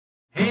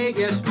Hey,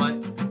 guess what?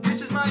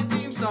 This is my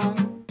theme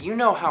song. You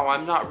know how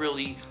I'm not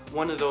really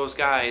one of those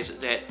guys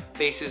that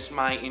bases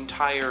my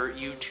entire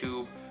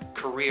YouTube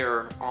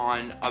career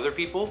on other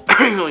people.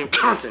 William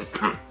Johnson.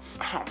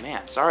 Oh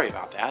man, sorry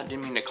about that.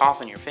 Didn't mean to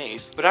cough in your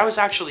face. But I was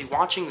actually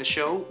watching the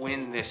show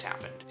when this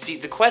happened. See,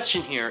 the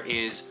question here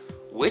is,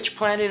 which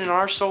planet in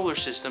our solar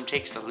system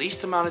takes the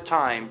least amount of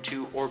time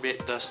to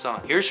orbit the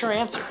sun? Here's her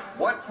answer.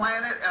 What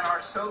planet in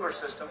our solar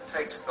system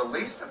takes the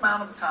least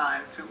amount of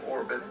time to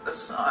orbit the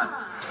sun?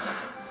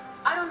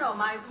 I don't know.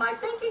 My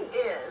thinking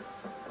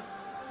is,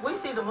 we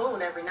see the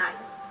moon every night.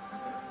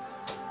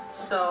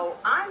 So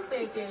I'm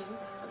thinking,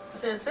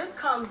 since it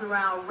comes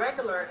around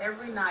regular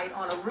every night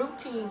on a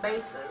routine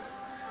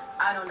basis,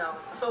 I don't know.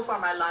 So far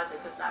my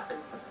logic has not been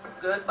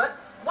good, but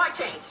why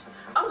change?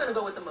 I'm going to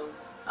go with the moon.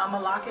 I'm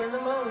going to lock in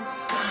the moon.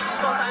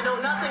 Because I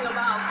know nothing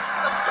about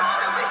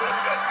astronomy.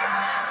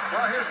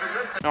 Well, here's the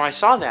good thing. Now I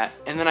saw that,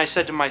 and then I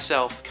said to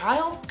myself,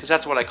 Kyle? Because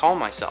that's what I call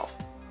myself.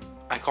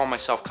 I call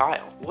myself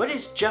Kyle. What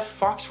is Jeff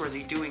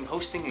Foxworthy doing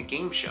hosting a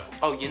game show?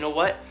 Oh, you know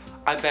what?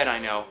 I bet I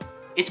know.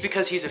 It's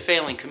because he's a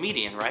failing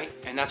comedian, right?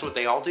 And that's what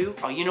they all do?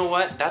 Oh, you know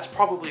what? That's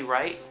probably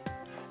right.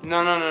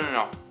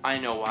 No. I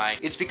know why.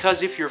 It's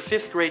because if your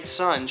 5th grade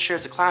son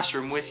shares a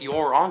classroom with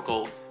your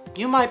uncle,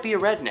 you might be a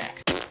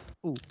redneck.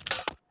 Ooh.